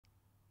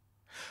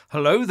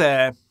Hello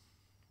there.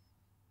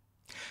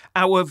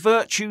 Our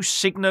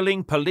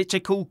virtue-signalling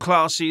political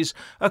classes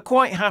are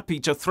quite happy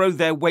to throw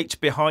their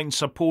weight behind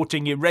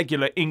supporting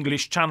irregular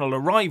English Channel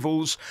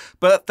arrivals,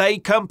 but they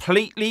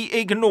completely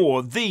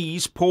ignore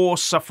these poor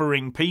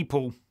suffering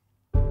people.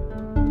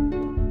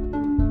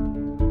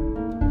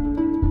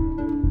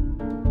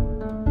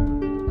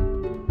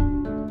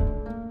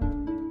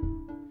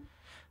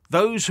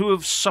 Those who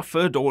have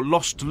suffered or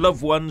lost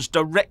loved ones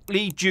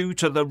directly due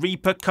to the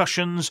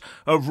repercussions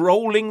of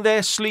rolling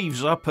their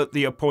sleeves up at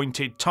the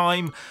appointed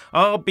time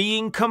are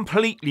being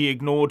completely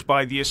ignored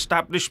by the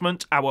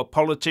establishment, our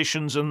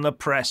politicians and the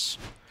press.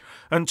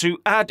 And to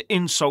add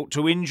insult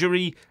to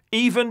injury,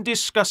 even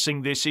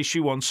discussing this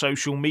issue on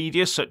social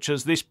media such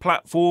as this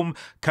platform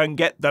can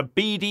get the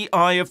beady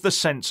eye of the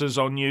censors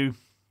on you.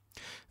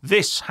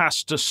 This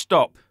has to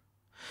stop.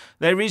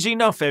 There is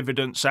enough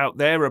evidence out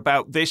there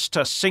about this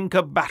to sink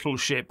a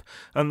battleship,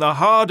 and the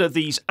harder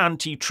these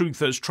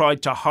anti-truthers try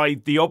to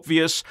hide the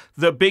obvious,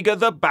 the bigger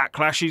the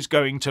backlash is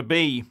going to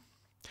be.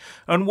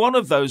 And one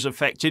of those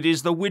affected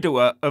is the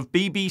widower of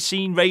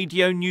BBC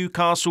Radio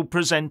Newcastle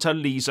presenter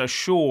Lisa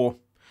Shaw.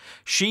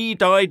 She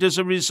died as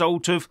a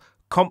result of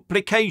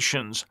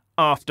complications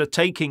after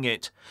taking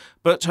it,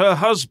 but her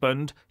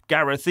husband,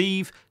 Gareth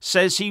Eve,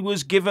 says he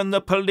was given the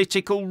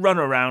political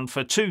runaround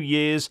for 2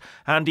 years,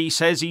 and he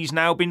says he's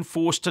now been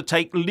forced to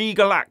take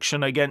legal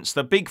action against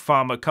the big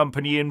pharma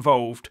company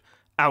involved,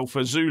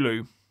 Alpha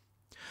Zulu.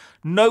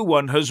 No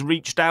one has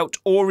reached out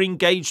or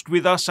engaged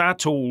with us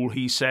at all,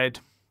 he said.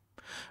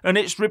 And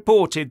it's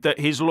reported that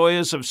his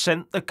lawyers have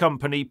sent the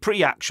company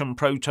pre-action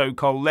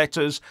protocol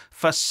letters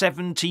for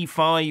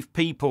 75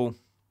 people.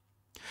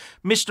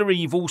 Mr.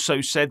 Eve also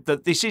said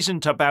that this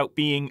isn't about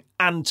being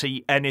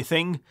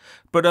anti-anything,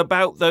 but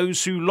about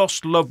those who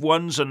lost loved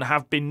ones and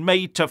have been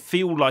made to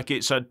feel like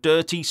it's a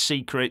dirty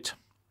secret.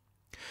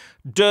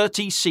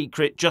 Dirty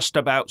secret just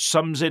about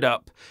sums it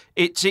up.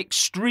 It's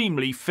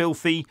extremely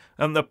filthy,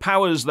 and the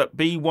powers that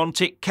be want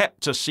it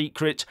kept a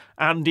secret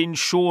and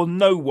ensure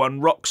no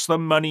one rocks the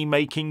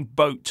money-making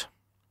boat.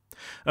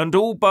 And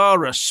all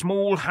bar a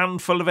small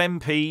handful of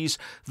MPs,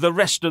 the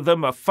rest of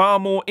them are far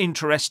more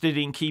interested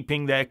in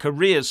keeping their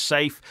careers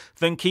safe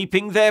than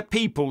keeping their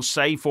people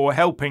safe or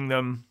helping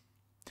them.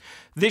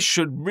 This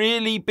should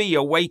really be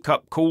a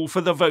wake-up call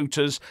for the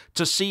voters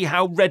to see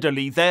how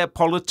readily their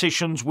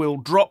politicians will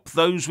drop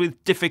those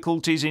with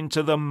difficulties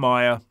into the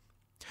mire.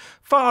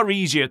 Far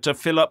easier to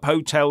fill up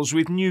hotels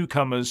with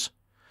newcomers.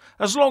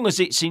 As long as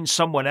it's in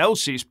someone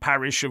else's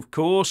parish, of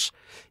course.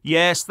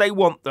 Yes, they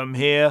want them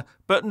here,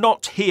 but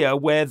not here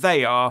where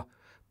they are.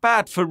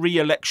 Bad for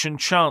re-election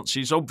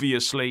chances,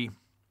 obviously.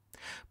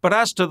 But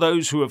as to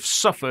those who have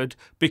suffered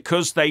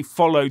because they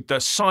followed the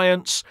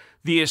science,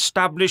 the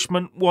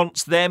establishment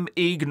wants them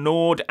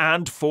ignored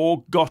and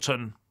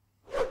forgotten.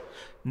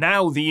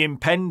 Now the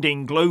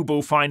impending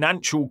global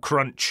financial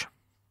crunch.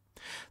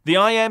 The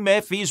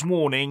IMF is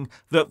warning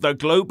that the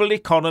global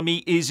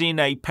economy is in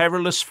a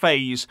perilous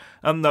phase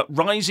and that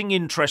rising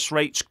interest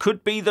rates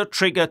could be the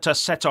trigger to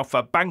set off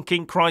a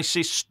banking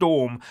crisis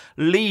storm,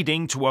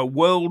 leading to a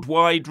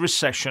worldwide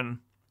recession.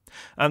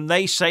 And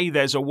they say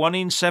there's a 1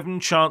 in 7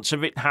 chance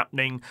of it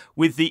happening,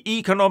 with the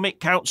economic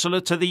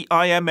counsellor to the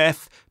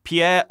IMF,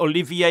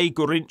 Pierre-Olivier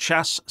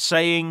Gourinchas,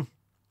 saying,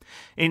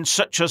 "In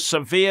such a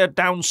severe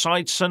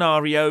downside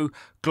scenario,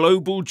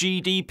 global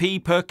GDP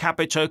per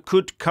capita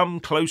could come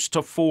close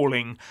to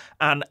falling,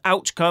 an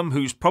outcome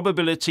whose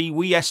probability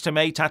we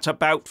estimate at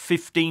about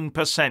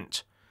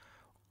 15%,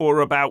 or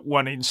about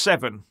 1 in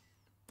 7.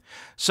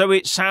 So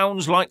it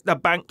sounds like the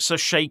banks are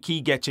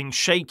shaky getting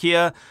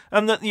shakier,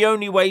 and that the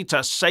only way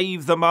to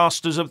save the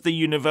masters of the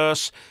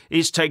universe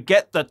is to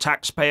get the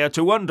taxpayer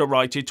to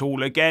underwrite it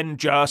all again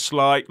just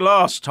like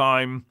last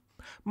time.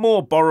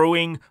 More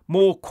borrowing,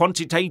 more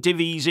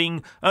quantitative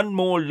easing, and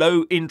more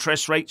low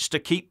interest rates to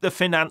keep the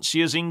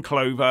financiers in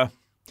clover.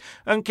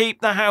 And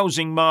keep the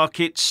housing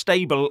market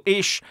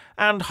stable-ish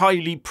and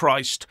highly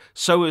priced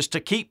so as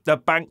to keep the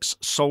banks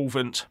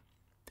solvent.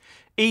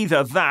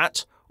 Either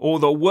that, or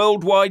the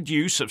worldwide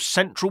use of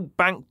central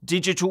bank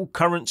digital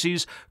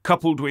currencies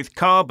coupled with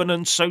carbon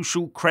and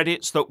social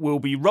credits that will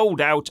be rolled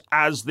out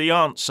as the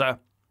answer.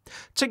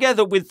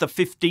 Together with the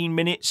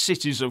 15-minute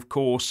cities, of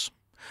course.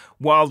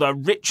 While the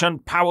rich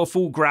and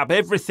powerful grab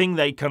everything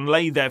they can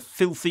lay their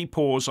filthy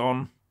paws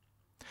on.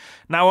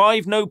 Now,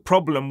 I've no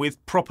problem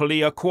with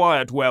properly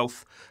acquired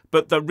wealth,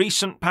 but the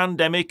recent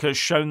pandemic has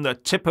shown the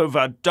tip of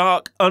a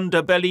dark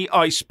underbelly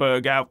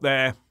iceberg out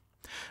there.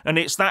 And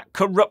it's that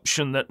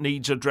corruption that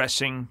needs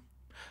addressing.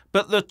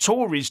 But the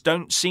Tories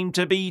don't seem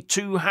to be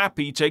too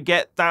happy to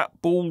get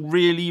that ball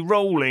really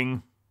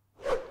rolling.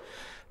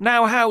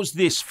 Now, how's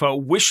this for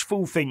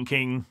wishful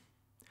thinking?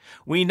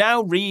 We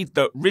now read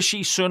that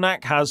Rishi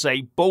Sunak has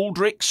a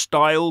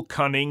Baldrick-style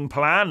cunning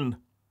plan.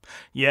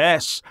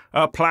 Yes,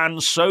 a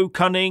plan so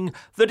cunning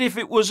that if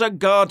it was a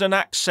garden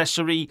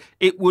accessory,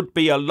 it would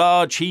be a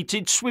large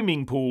heated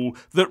swimming pool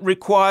that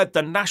required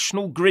the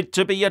national grid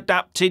to be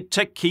adapted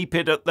to keep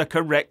it at the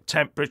correct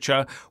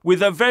temperature,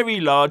 with a very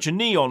large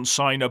neon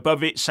sign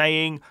above it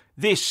saying,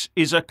 "This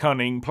is a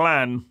cunning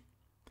plan."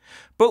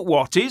 But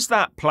what is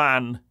that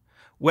plan?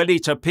 Well,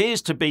 it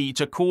appears to be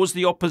to cause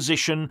the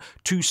opposition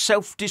to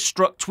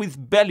self-destruct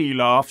with belly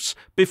laughs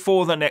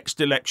before the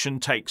next election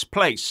takes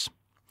place.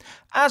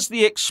 As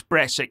the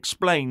Express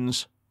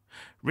explains,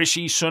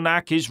 Rishi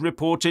Sunak is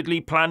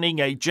reportedly planning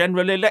a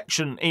general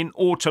election in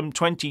autumn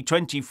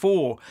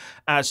 2024,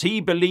 as he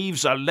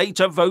believes a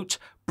later vote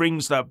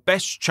brings the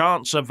best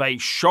chance of a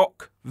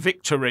shock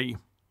victory.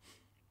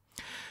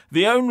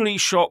 The only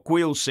shock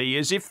we'll see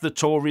is if the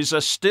Tories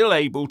are still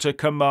able to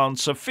command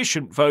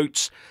sufficient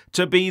votes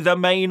to be the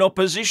main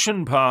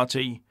opposition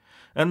party,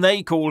 and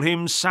they call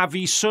him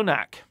Savvy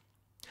Sunak.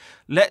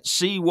 Let's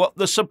see what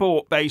the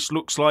support base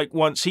looks like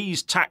once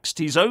he's taxed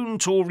his own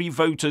Tory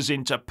voters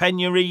into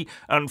penury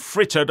and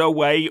frittered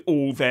away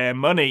all their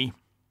money.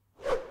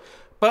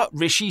 But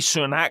Rishi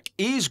Sunak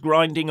is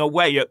grinding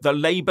away at the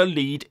Labour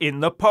lead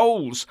in the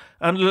polls,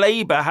 and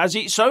Labour has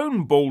its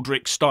own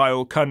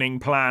Baldrick-style cunning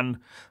plan,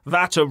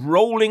 that of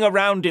rolling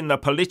around in the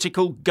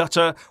political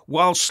gutter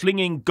while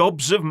slinging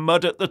gobs of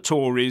mud at the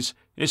Tories,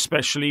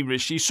 especially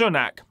Rishi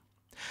Sunak.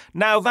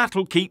 Now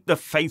that'll keep the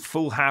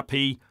faithful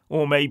happy,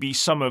 or maybe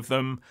some of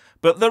them,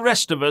 but the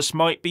rest of us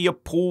might be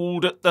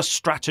appalled at the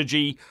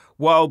strategy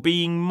while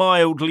being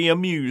mildly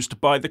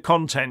amused by the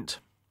content.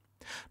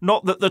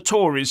 Not that the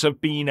Tories have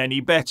been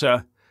any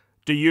better.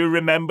 Do you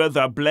remember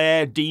the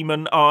Blair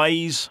demon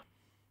eyes?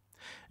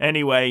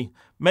 Anyway,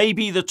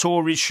 maybe the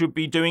Tories should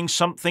be doing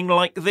something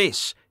like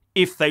this,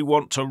 if they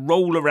want to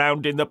roll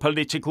around in the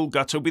political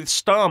gutter with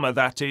Starmer,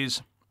 that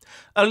is.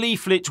 A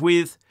leaflet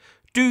with,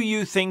 "Do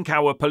you think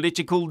our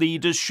political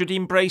leaders should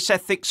embrace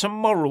ethics and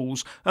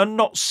morals and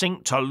not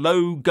sink to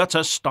low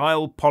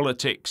gutter-style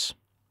politics?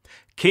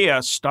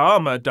 Keir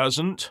Starmer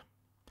doesn't."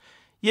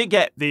 You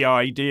get the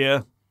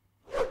idea.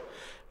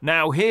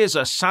 Now here's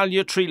a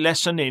salutary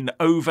lesson in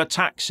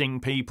overtaxing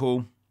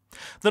people.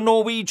 The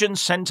Norwegian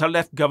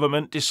centre-left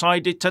government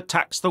decided to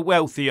tax the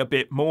wealthy a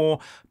bit more,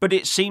 but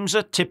it seems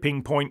a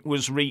tipping point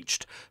was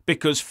reached,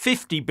 because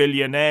 50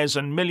 billionaires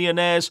and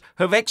millionaires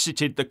have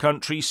exited the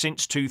country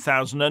since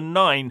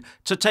 2009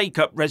 to take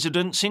up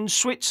residence in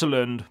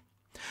Switzerland.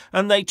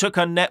 And they took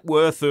a net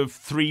worth of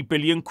 3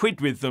 billion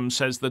quid with them,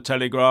 says the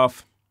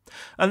Telegraph.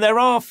 And there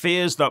are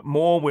fears that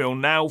more will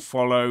now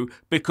follow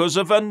because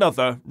of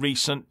another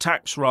recent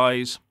tax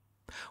rise.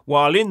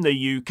 While in the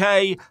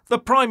UK, the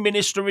Prime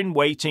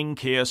Minister-in-waiting,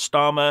 Keir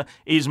Starmer,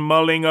 is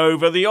mulling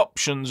over the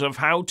options of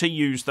how to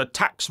use the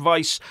tax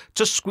vice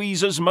to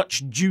squeeze as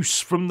much juice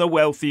from the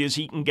wealthy as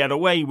he can get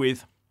away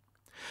with.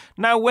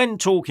 Now, when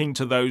talking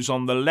to those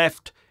on the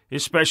left,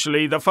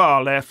 especially the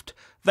far left,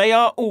 they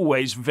are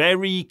always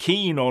very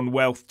keen on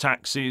wealth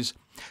taxes.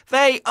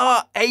 They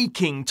are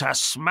aching to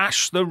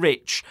smash the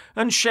rich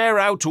and share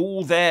out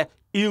all their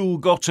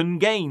ill-gotten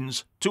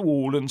gains to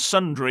all and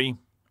sundry.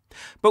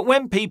 But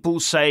when people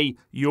say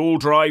you'll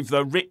drive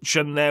the rich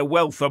and their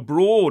wealth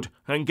abroad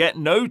and get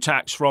no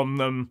tax from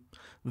them,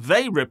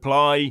 they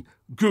reply,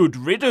 "Good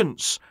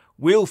riddance.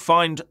 We'll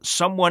find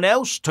someone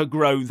else to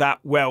grow that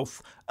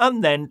wealth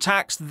and then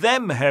tax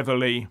them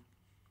heavily."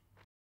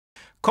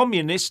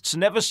 Communists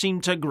never seem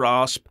to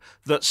grasp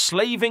that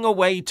slaving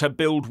away to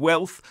build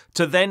wealth,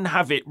 to then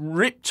have it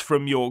ripped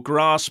from your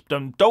grasp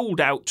and doled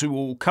out to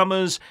all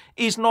comers,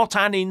 is not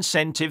an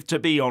incentive to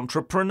be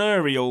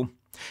entrepreneurial.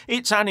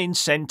 It's an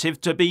incentive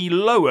to be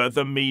lower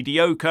than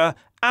mediocre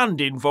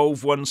and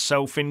involve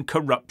oneself in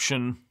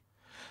corruption.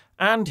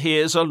 And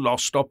here's a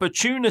lost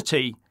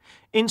opportunity.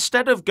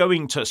 Instead of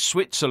going to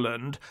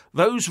Switzerland,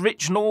 those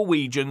rich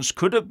Norwegians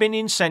could have been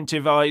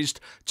incentivised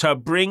to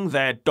bring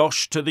their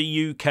dosh to the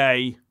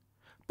UK.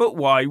 But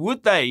why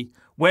would they,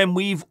 when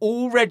we've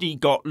already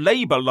got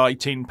Labour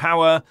light in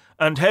power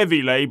and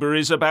heavy Labour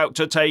is about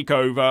to take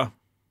over?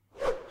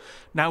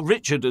 Now,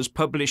 Richard has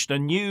published a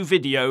new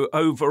video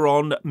over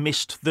on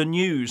Missed the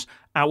News,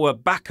 our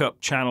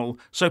backup channel,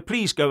 so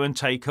please go and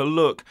take a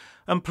look.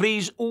 And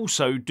please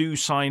also do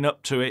sign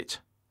up to it.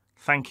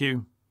 Thank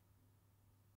you.